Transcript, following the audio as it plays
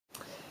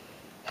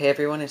Hey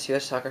everyone, it's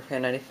US Soccer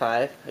Fan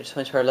 95. I just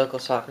went to our local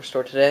soccer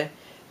store today.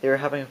 They were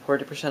having a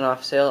 40%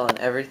 off sale on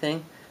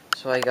everything,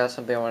 so I got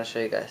something I want to show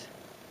you guys.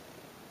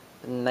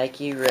 The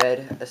Nike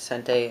Red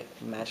Ascente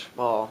Match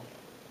Ball.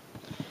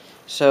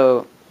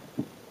 So,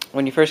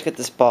 when you first get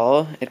this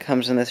ball, it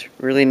comes in this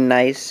really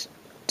nice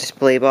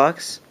display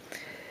box.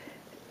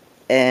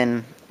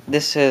 And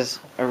this is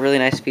a really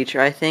nice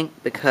feature, I think,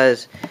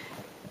 because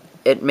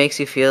it makes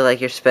you feel like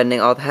you're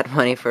spending all that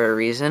money for a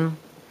reason.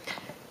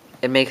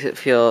 It makes it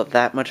feel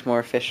that much more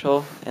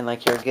official and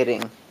like you're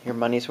getting your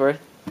money's worth.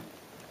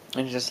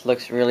 It just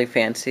looks really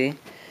fancy,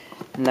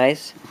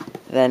 nice.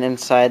 Then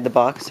inside the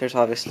box there's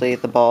obviously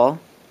the ball,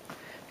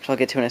 which I'll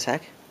get to in a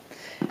sec.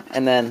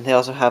 And then they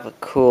also have a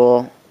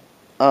cool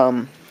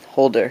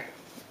holder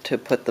to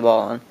put the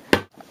ball on.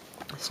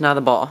 So now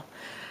the ball.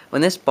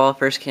 When this ball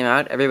first came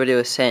out, everybody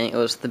was saying it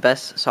was the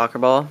best soccer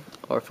ball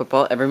or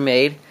football ever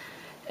made,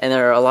 and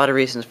there are a lot of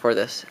reasons for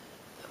this.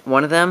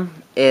 One of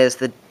them is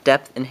the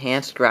depth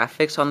enhanced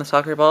graphics on the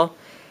soccer ball.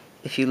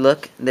 If you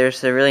look,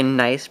 there's a really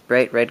nice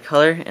bright red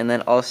color and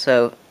then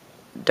also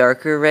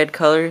darker red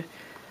color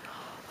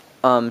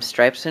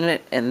stripes in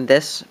it, and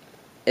this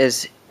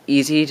is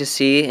easy to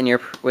see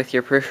with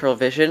your peripheral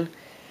vision.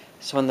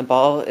 So when the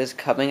ball is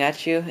coming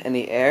at you in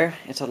the air,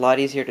 it's a lot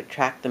easier to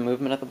track the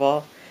movement of the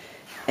ball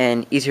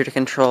and easier to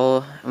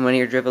control. And when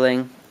you're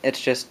dribbling,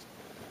 it's just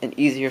an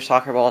easier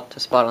soccer ball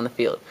to spot on the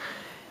field.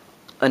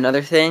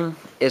 Another thing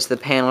is the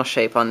panel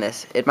shape on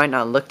this. It might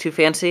not look too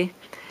fancy,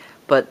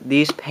 but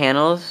these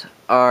panels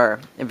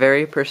are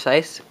very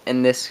precise,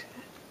 and this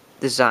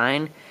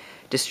design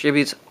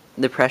distributes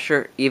the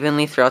pressure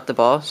evenly throughout the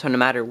ball, so no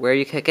matter where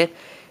you kick it,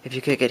 if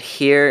you kick it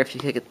here, if you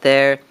kick it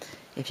there,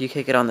 if you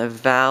kick it on the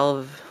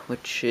valve,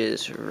 which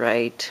is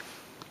right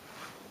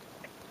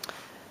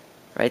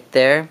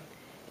there,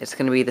 it's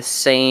going to be the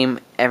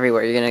same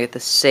everywhere. You're going to get the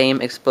same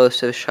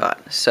explosive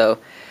shot. So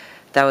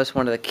that was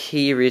one of the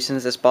key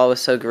reasons this ball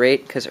was so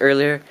great, because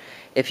earlier,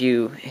 if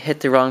you hit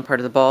the wrong part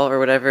of the ball or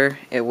whatever,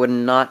 it would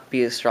not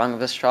be as strong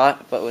of a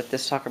shot. But with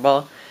this soccer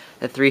ball,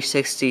 the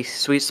 360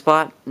 sweet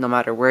spot, no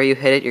matter where you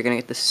hit it, you're going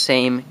to get the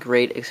same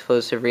great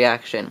explosive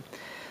reaction.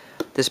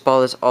 This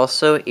ball is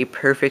also a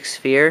perfect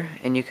sphere,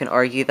 and you can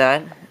argue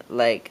that,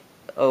 like,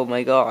 oh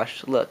my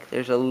gosh, look,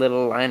 there's a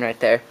little line right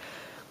there.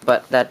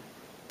 But that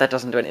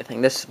doesn't do anything.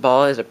 This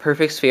ball is a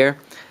perfect sphere,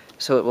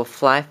 so it will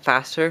fly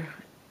faster,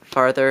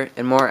 farther,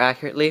 and more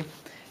accurately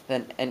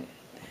than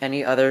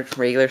any other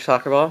regular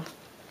soccer ball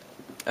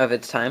of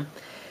its time.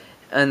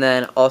 And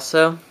then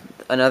also,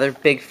 another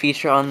big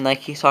feature on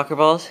Nike soccer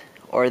balls,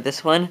 or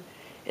this one,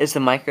 is the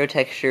micro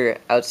texture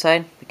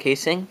outside the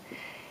casing.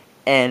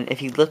 And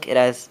if you look, it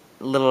has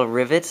little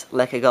rivets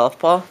like a golf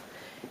ball,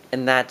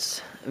 and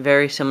that's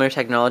very similar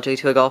technology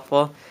to a golf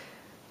ball,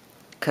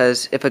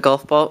 because if a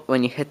golf ball,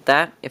 when you hit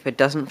that, if it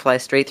doesn't fly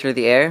straight through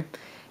the air,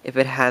 if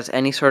it has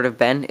any sort of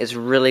bend, it's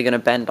really going to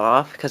bend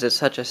off because it's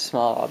such a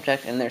small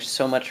object and there's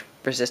so much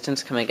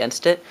resistance coming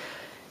against it.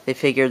 They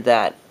figured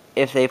that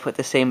if they put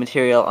the same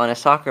material on a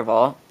soccer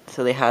ball,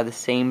 so they have the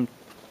same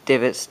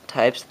divots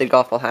types the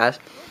golf ball has,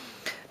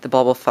 the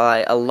ball will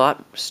fly a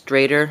lot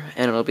straighter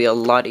and it'll be a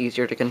lot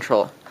easier to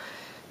control.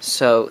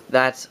 So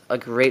that's a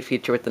great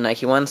feature with the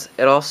Nike ones.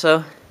 It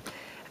also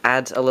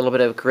adds a little bit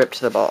of grip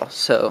to the ball,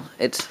 so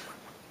it's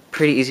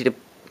pretty easy to,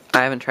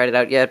 I haven't tried it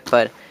out yet,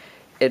 but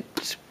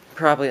it's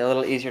probably a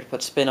little easier to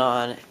put spin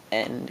on,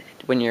 and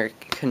when you're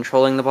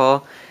controlling the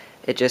ball,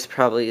 it just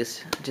probably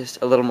is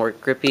just a little more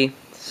grippy,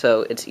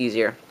 so it's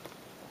easier.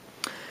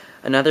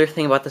 Another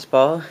thing about this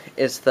ball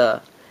is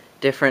the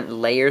different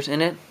layers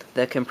in it.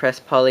 The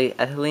compressed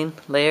polyethylene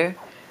layer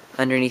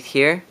underneath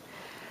here,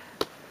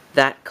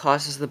 that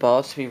causes the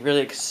ball to be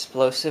really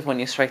explosive when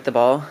you strike the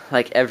ball,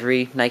 like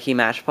every Nike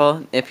match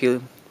ball. If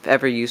you've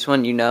ever used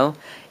one, you know.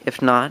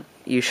 If not,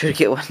 you should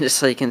get one just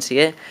so you can see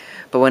it.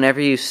 But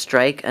whenever you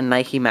strike a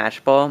Nike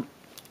match ball,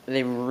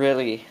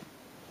 you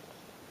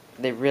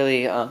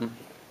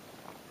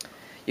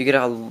get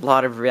a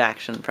lot of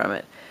reaction from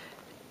it.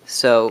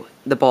 So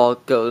the ball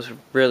goes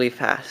really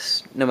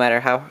fast, no matter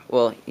how,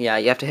 well, yeah,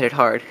 you have to hit it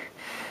hard,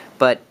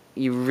 but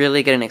you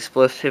really get an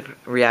explosive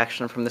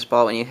reaction from this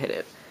ball when you hit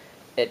it.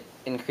 It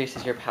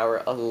increases your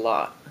power a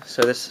lot.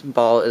 So this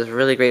ball is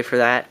really great for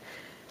that,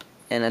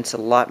 and it's a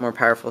lot more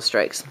powerful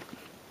strikes.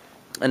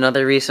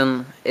 Another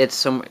reason it's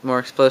so more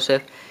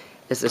explosive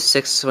is the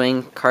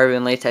 6-swing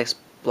carbon latex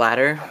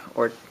bladder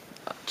or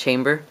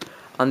chamber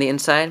on the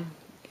inside,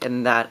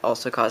 and that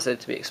also causes it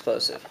to be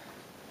explosive.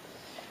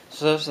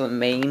 So those are the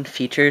main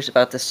features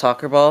about this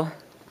soccer ball.